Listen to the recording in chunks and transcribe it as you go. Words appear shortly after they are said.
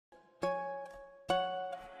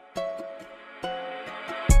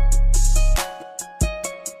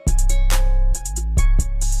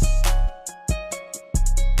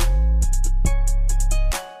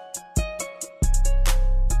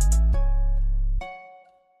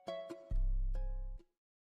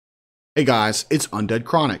Hey guys, it's Undead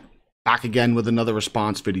Chronic, back again with another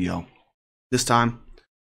response video. This time,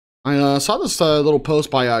 I saw this little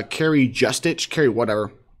post by Carrie Justich, Carrie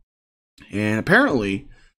whatever, and apparently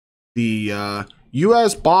the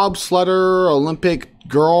U.S. bobsledder Olympic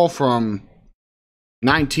girl from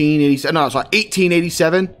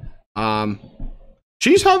 1887,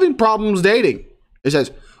 she's having problems dating. It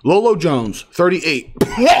says, Lolo Jones, 38.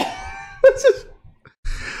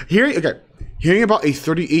 Hearing about a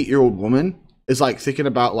 38-year-old woman is like thinking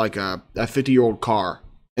about like a 50-year-old car.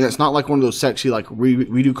 And it's not like one of those sexy like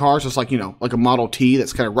redo cars. It's like, you know, like a Model T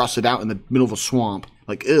that's kind of rusted out in the middle of a swamp.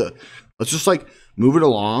 Like, ugh. Let's just like move it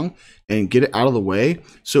along and get it out of the way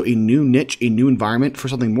so a new niche, a new environment for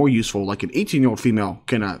something more useful, like an 18-year-old female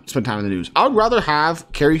can spend time in the news. I would rather have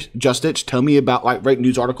Carrie Justich tell me about, like, write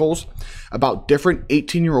news articles about different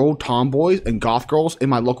 18-year-old tomboys and goth girls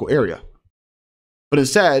in my local area. But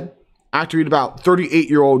instead, I have to read about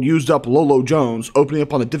 38-year-old used up Lolo Jones opening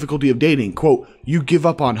up on the difficulty of dating. Quote, you give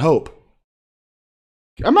up on hope.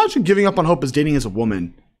 Imagine giving up on hope as dating as a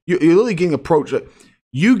woman. You're literally getting approached.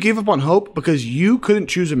 You gave up on hope because you couldn't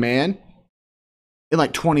choose a man in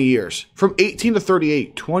like 20 years. From 18 to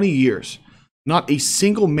 38, 20 years. Not a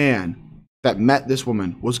single man that met this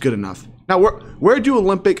woman was good enough. Now, where do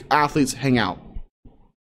Olympic athletes hang out?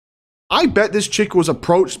 I bet this chick was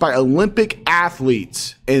approached by Olympic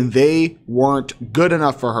athletes and they weren't good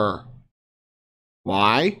enough for her.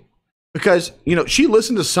 Why? Because, you know, she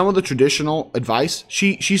listened to some of the traditional advice.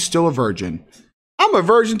 She's still a virgin. I'm a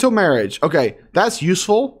virgin till marriage. Okay, that's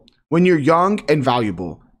useful when you're young and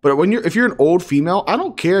valuable. But if you're an old female, I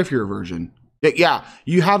don't care if you're a virgin. Yeah,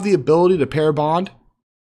 you have the ability to pair bond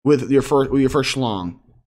with your first schlong.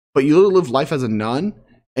 But you literally live life as a nun.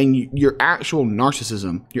 And your actual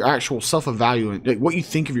narcissism, your actual self-evaluation, like what you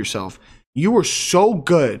think of yourself, you were so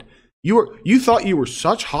good. You thought you were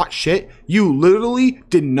such hot shit. You literally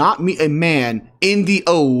did not meet a man in the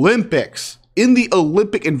Olympics, in the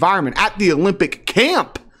Olympic environment, at the Olympic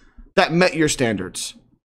camp that met your standards.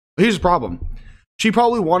 Here's the problem. She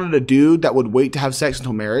probably wanted a dude that would wait to have sex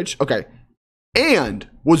until marriage. Okay. And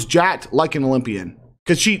was jacked like an Olympian.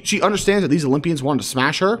 Because she understands that these Olympians wanted to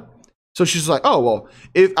smash her. So she's like, oh, well,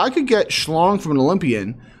 if I could get schlong from an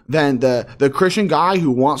Olympian, then the Christian guy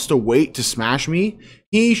who wants to wait to smash me,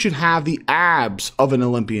 he should have the abs of an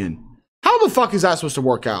Olympian. How the fuck is that supposed to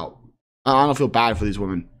work out? I don't feel bad for these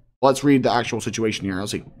women. Let's read the actual situation here.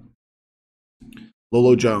 Let's see.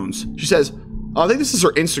 Lolo Jones. She says, I think this is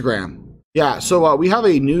her Instagram. Yeah, so we have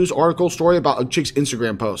a news article story about a chick's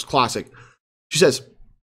Instagram post. Classic. She says,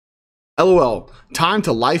 LOL, time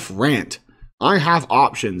to life rant. I have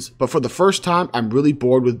options, but for the first time, I'm really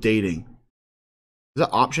bored with dating. Is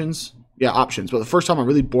that options? Yeah, options. But the first time I'm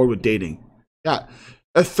really bored with dating. Yeah.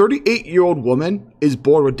 A 38-year-old woman is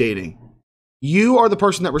bored with dating. You are the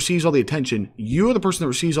person that receives all the attention. You are the person that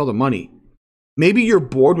receives all the money. Maybe you're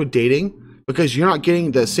bored with dating because you're not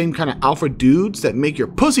getting the same kind of alpha dudes that make your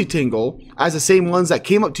pussy tingle as the same ones that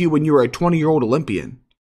came up to you when you were a 20-year-old Olympian.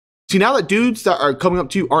 See, now that dudes that are coming up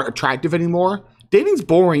to you aren't attractive anymore, dating's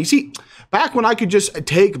boring. You see, back when I could just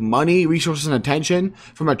take money, resources, and attention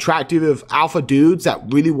from attractive alpha dudes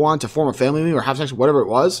that really wanted to form a family with me or have sex, whatever it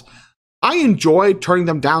was, I enjoyed turning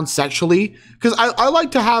them down sexually because I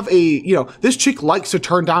like to have this chick likes to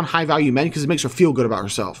turn down high value men because it makes her feel good about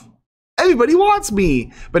herself. Everybody wants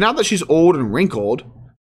me. But now that she's old and wrinkled,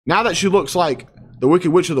 now that she looks like the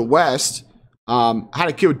Wicked Witch of the West, had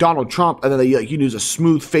a kid with Donald Trump, and then they use a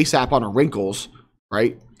smooth face app on her wrinkles,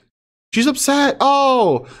 right? She's upset.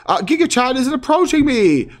 Oh, Giga Chad isn't approaching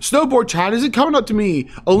me. Snowboard Chad isn't coming up to me.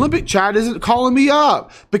 Olympic Chad isn't calling me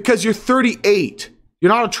up because you're 38.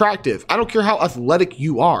 You're not attractive. I don't care how athletic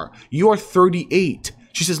you are. You are 38.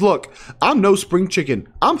 She says, look, I'm no spring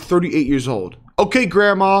chicken. I'm 38 years old. Okay,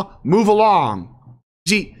 grandma, move along.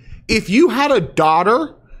 See, if you had a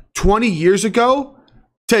daughter 20 years ago,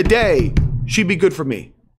 today, she'd be good for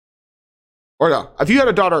me. Or no, if you had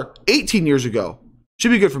a daughter 18 years ago, she'd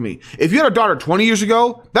be good for me. If you had a daughter 20 years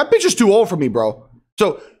ago, that bitch is too old for me, bro.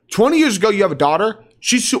 So 20 years ago, you have a daughter.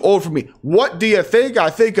 She's too old for me. What do you think? I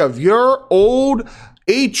think of your old,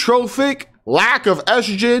 atrophic, lack of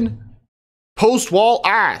estrogen, post-wall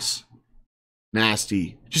ass.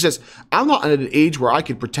 Nasty. She says, I'm not at an age where I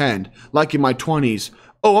could pretend, like in my 20s,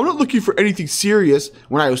 oh, I'm not looking for anything serious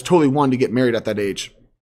when I was totally wanting to get married at that age.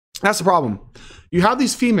 That's the problem. You have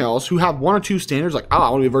these females who have one or two standards, like, oh, I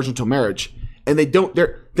want to be a virgin until marriage. And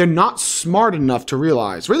they're not smart enough to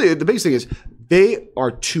realize. Really, the biggest thing is they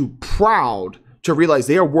are too proud to realize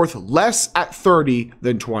they are worth less at 30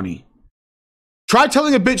 than 20. Try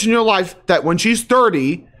telling a bitch in your life that when she's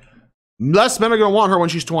 30, Less men are going to want her when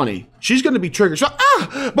she's 20. She's going to be triggered. But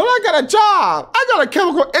I got a job. I got a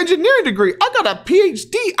chemical engineering degree. I got a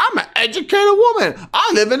PhD. I'm an educated woman.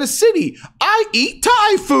 I live in a city. I eat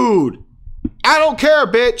Thai food. I don't care,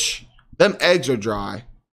 bitch. Them eggs are dry.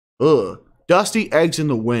 Ugh. Dusty eggs in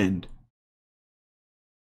the wind.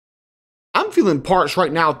 I'm feeling parched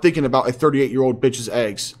right now thinking about a 38-year-old bitch's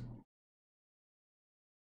eggs.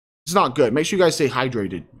 It's not good. Make sure you guys stay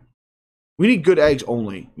hydrated. We need good eggs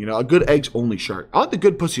only, you know, a good eggs only shirt. I like the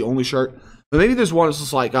good pussy only shirt, but maybe there's one that's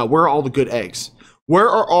just like, where are all the good eggs? Where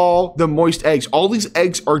are all the moist eggs? All these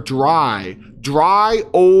eggs are dry,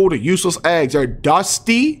 old, useless eggs. They're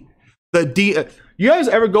dusty. You guys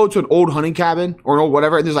ever go to an old hunting cabin or an old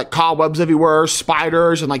whatever, and there's like cobwebs everywhere,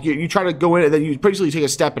 spiders, and like you try to go in and then you basically take a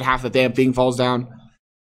step and half the damn thing falls down.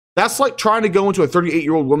 That's like trying to go into a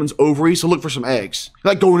 38-year-old woman's ovaries to look for some eggs.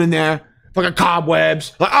 Like going in there. Fucking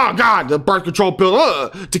cobwebs. Like, oh God, the birth control pill.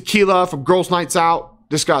 Tequila from girls' nights out.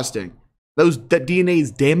 Disgusting. That DNA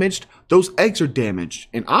is damaged. Those eggs are damaged.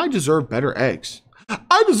 And I deserve better eggs.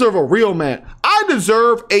 I deserve a real man. I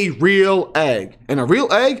deserve a real egg. And a real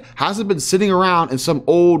egg hasn't been sitting around in some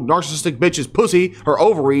old narcissistic bitch's pussy, her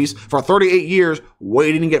ovaries, for 38 years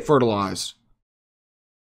waiting to get fertilized.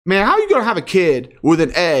 Man, how are you going to have a kid with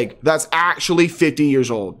an egg that's actually 50 years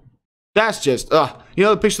old? That's just, you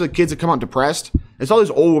know the picture of the kids that come out depressed? It's all these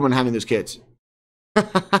old women having these kids.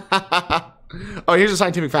 Oh, here's a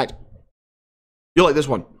scientific fact. You'll like this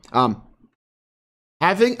one.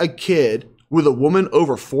 Having a kid with a woman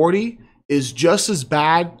over 40 is just as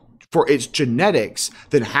bad for its genetics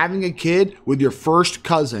than having a kid with your first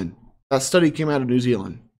cousin. That study came out of New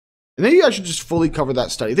Zealand. And maybe I should just fully cover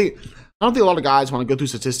that study. I don't think a lot of guys want to go through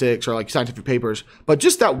statistics or like scientific papers, but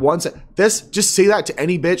just that once, just say that to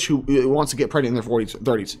any bitch who wants to get pregnant in their 40s,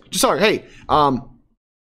 30s. Just sorry, hey,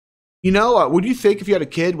 you know, would you think if you had a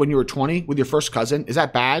kid when you were 20 with your first cousin, is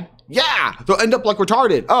that bad? Yeah, they'll end up like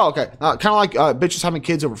retarded. Oh, okay, kind of like bitches having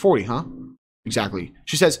kids over 40, huh? Exactly.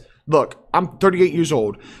 She says, look, I'm 38 years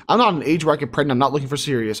old. I'm not an age where I get pregnant. I'm not looking for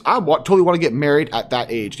serious. I totally want to get married at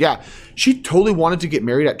that age. Yeah, she totally wanted to get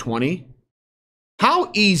married at 20.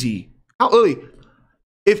 How easy. How early?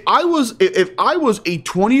 If I was a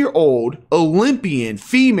 20-year-old Olympian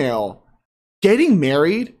female, getting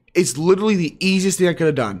married is literally the easiest thing I could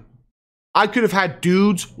have done. I could have had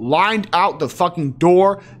dudes lined out the fucking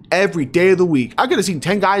door every day of the week. I could have seen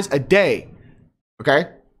 10 guys a day.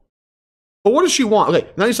 Okay? But what does she want? Okay,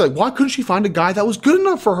 now you're like, why couldn't she find a guy that was good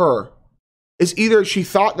enough for her? It's either she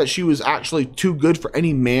thought that she was actually too good for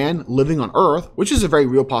any man living on Earth, which is a very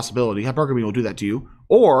real possibility. Hypergamy will do that to you.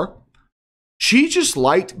 Or she just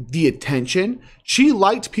liked the attention. She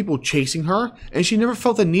liked people chasing her, and she never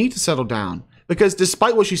felt the need to settle down. Because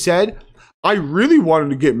despite what she said, I really wanted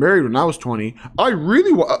to get married when I was 20. All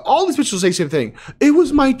these bitches will say the same thing. It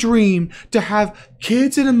was my dream to have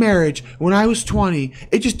kids in a marriage when I was 20.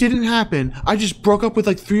 It just didn't happen. I just broke up with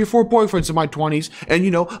like 3 or 4 boyfriends in my 20s, and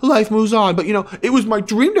you know, life moves on. But you know, it was my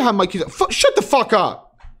dream to have my kids. Shut the fuck up.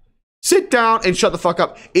 Sit down and shut the fuck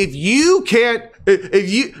up. If you say,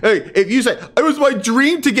 it was my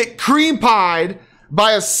dream to get cream pied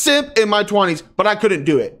by a simp in my 20s, but I couldn't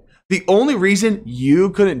do it. The only reason you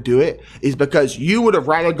couldn't do it is because you would have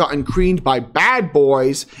rather gotten creamed by bad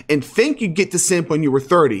boys and think you'd get to simp when you were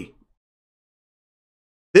 30.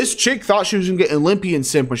 This chick thought she was gonna get Olympian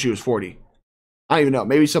simp when she was 40. I don't even know.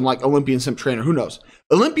 Maybe some like Olympian simp trainer. Who knows?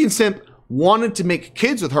 Olympian simp wanted to make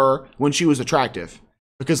kids with her when she was attractive.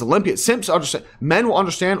 Because Olympian simps understand, men will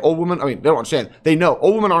understand old women. I mean, they don't understand. They know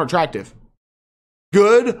old women aren't attractive.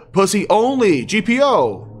 Good pussy only.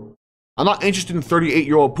 GPO. I'm not interested in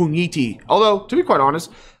 38-year-old Puniti. Although, to be quite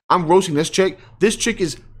honest, I'm roasting this chick. This chick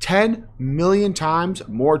is 10 million times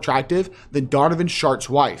more attractive than Donovan Sharp's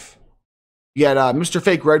wife. Yet, Mr.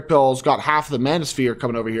 Fake Red Pill's got half of the manosphere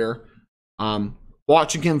coming over here,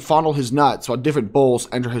 watching him fondle his nuts while different bulls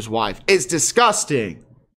enter his wife. It's disgusting.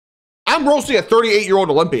 I'm roasting a 38-year-old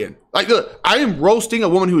Olympian. Like, look, I am roasting a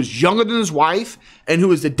woman who is younger than his wife and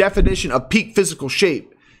who is the definition of peak physical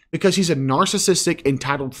shape because he's a narcissistic,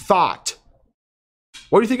 entitled thought.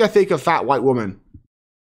 What do you think I think of fat white woman?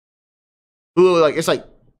 Like, it's like,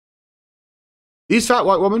 these fat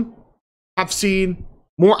white women have seen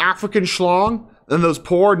more African schlong than those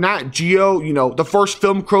poor Nat Geo, you know, the first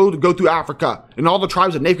film crew to go through Africa. And all the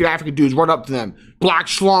tribes of naked African dudes run up to them. Black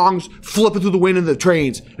schlongs flipping through the wind in the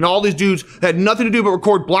trains. And all these dudes had nothing to do but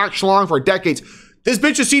record black schlong for decades. This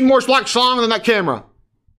bitch has seen more black schlong than that camera.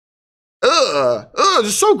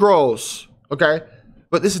 It's so gross. Okay?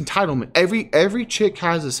 But this entitlement, every chick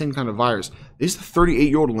has the same kind of virus. This is the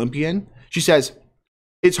 38-year-old Olympian. She says,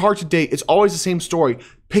 It's hard to date. It's always the same story,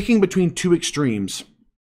 picking between two extremes,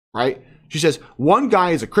 right? She says, one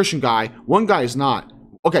guy is a Christian guy, one guy is not.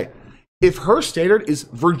 Okay, if her standard is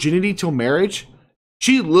virginity till marriage,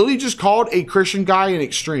 she literally just called a Christian guy an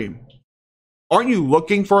extreme. Aren't you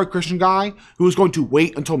looking for a Christian guy who is going to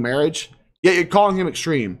wait until marriage? Yet you're calling him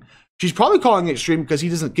extreme. She's probably calling him extreme because he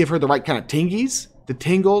doesn't give her the right kind of tingies, the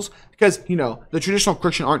tingles, because, you know, the traditional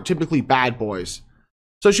Christian aren't typically bad boys.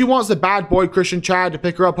 So she wants the bad boy Christian Chad to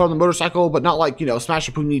pick her up on the motorcycle, but not like, you know, smash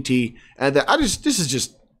a poonie tea. And this is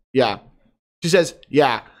just, yeah. She says,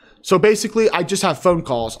 yeah. So basically, I just have phone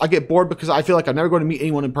calls. I get bored because I feel like I'm never going to meet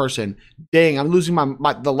anyone in person. Dang, I'm losing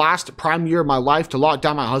the last prime year of my life to lock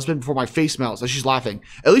down my husband before my face melts. And she's laughing.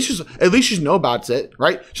 At least she's know about it,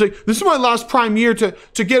 right? She's like, this is my last prime year to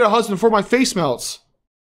get a husband before my face melts.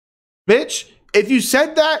 Bitch, if you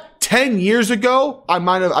said that 10 years ago, I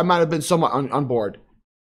might have been somewhat on board.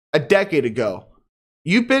 A decade ago.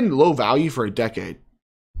 You've been low value for a decade.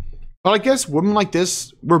 But I guess women like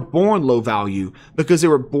this were born low value because they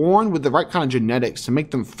were born with the right kind of genetics to make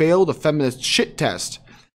them fail the feminist shit test.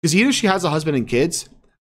 Because even if she has a husband and kids,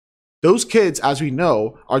 those kids, as we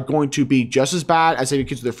know, are going to be just as bad as any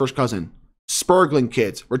kids with their first cousin. Spurgling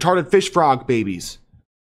kids, retarded fish frog babies.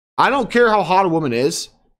 I don't care how hot a woman is.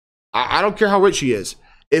 I don't care how rich she is.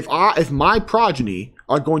 If my progeny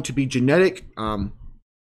are going to be genetically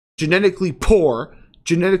poor,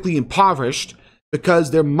 genetically impoverished,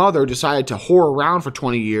 because their mother decided to whore around for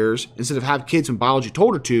 20 years instead of have kids when biology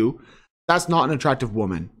told her to, that's not an attractive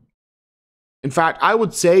woman. In fact, I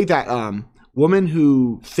would say that women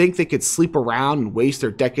who think they could sleep around and waste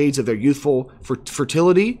their decades of their youthful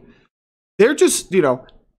fertility, they're just, you know,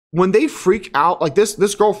 when they freak out, like this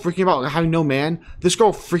girl freaking about having no man, this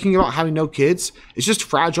girl freaking about having no kids, it's just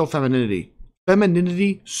fragile femininity.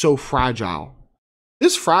 Femininity, so fragile.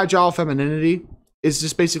 This fragile femininity is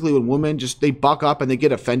just basically when women they buck up and they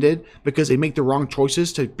get offended because they make the wrong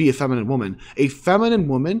choices to be a feminine woman. A feminine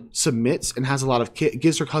woman submits and has a lot of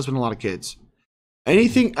gives her husband a lot of kids.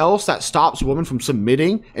 Anything else that stops a woman from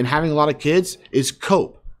submitting and having a lot of kids is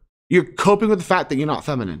cope. You're coping with the fact that you're not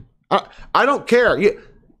feminine. I don't care.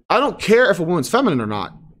 I don't care if a woman's feminine or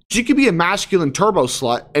not. She could be a masculine turbo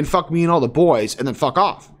slut and fuck me and all the boys and then fuck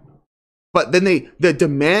off. But then the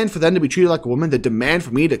demand for them to be treated like a woman, the demand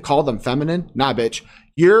for me to call them feminine, nah, bitch.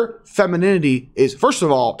 Your femininity is, first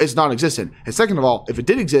of all, it's non-existent. And second of all, if it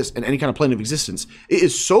did exist in any kind of plane of existence, it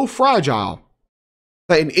is so fragile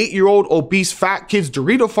that an 8-year-old obese fat kid's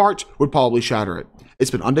Dorito fart would probably shatter it. It's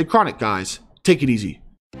been Undead Chronic, guys. Take it easy.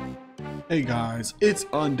 Hey guys, it's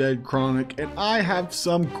Undead Chronic, and I have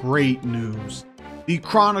some great news. The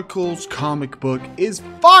Chronicles comic book is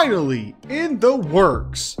finally in the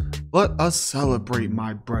works. Let us celebrate,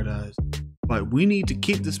 my brothers. But we need to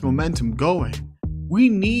keep this momentum going. We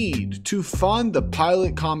need to fund the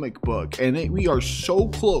pilot comic book, and we are so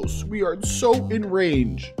close. We are so in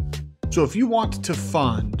range. So if you want to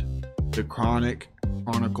fund the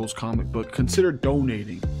Chronicles comic book, consider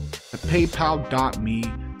donating to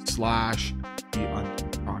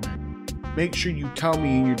paypal.me/theundeadchronic. Make sure you tell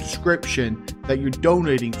me in your description that you're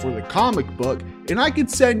donating for the comic book, and I can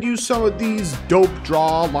send you some of these dope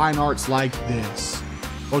draw line arts like this.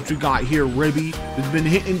 What we got here, Ribby, has been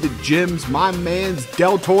hitting the gyms. My man's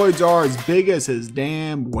deltoids are as big as his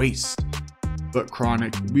damn waist. But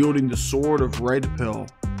Chronic, wielding the sword of Red Pill,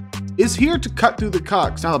 is here to cut through the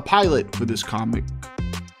cucks. Now the pilot for this comic,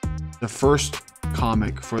 the first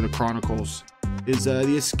comic for the Chronicles, is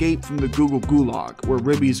the escape from the Google Gulag, where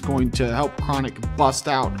Ribby is going to help Chronic bust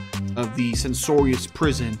out of the censorious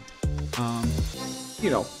prison. You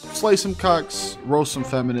know, slay some cucks, roast some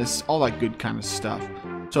feminists, all that good kind of stuff.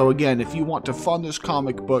 So again, if you want to fund this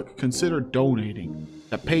comic book, consider donating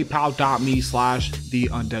at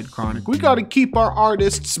paypal.me/theundeadchronic. We gotta keep our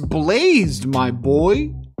artists blazed, my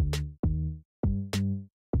boy.